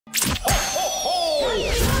Ho, ho, ho!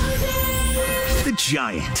 The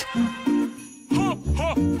Giant. Ho,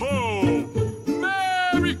 ho, ho!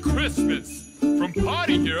 Merry Christmas! From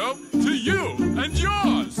Party Hero to you and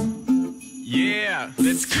yours! Yeah,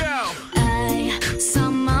 let's go! I saw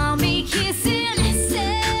Mommy kissing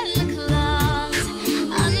Santa Claus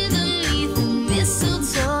underneath the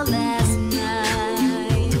mistletoe last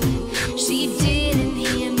night. She didn't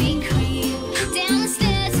hear me creep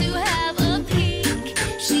downstairs to have a peek.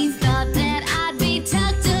 She thought that I'd be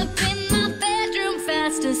tucked up in my bedroom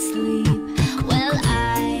fast asleep. Well,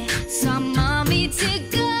 I saw Mommy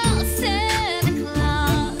tickle Santa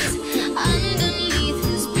Claus underneath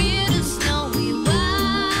his beard of snowy white.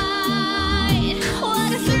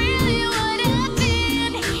 What a thrill it would have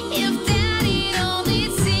been if Daddy'd only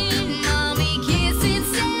seen Mommy kissing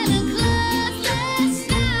Santa Claus last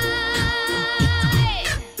night.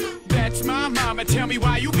 That's my mama, tell me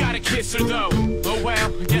why you gotta kiss her though. Oh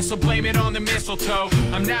well, I guess I'll blame it on the mistletoe.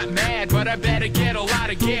 I'm not mad, but I better get a lot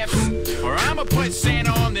of gifts, or I'ma put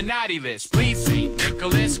Santa on the naughty list. Please, St.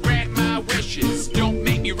 Nicholas, grant my wishes. Don't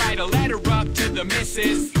make me write a letter up to the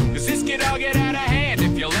missus, cause this could all get out of hand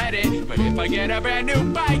if you let it. But if I get a brand new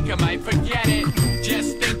bike, I might forget it.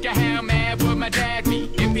 Just think of how mad would my dad be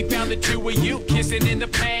if he found the two of you kissing in the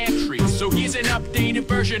pantry. So here's an updated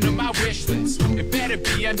version of my wish list. It better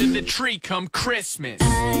be under the tree come Christmas.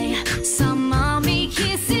 I saw Mommy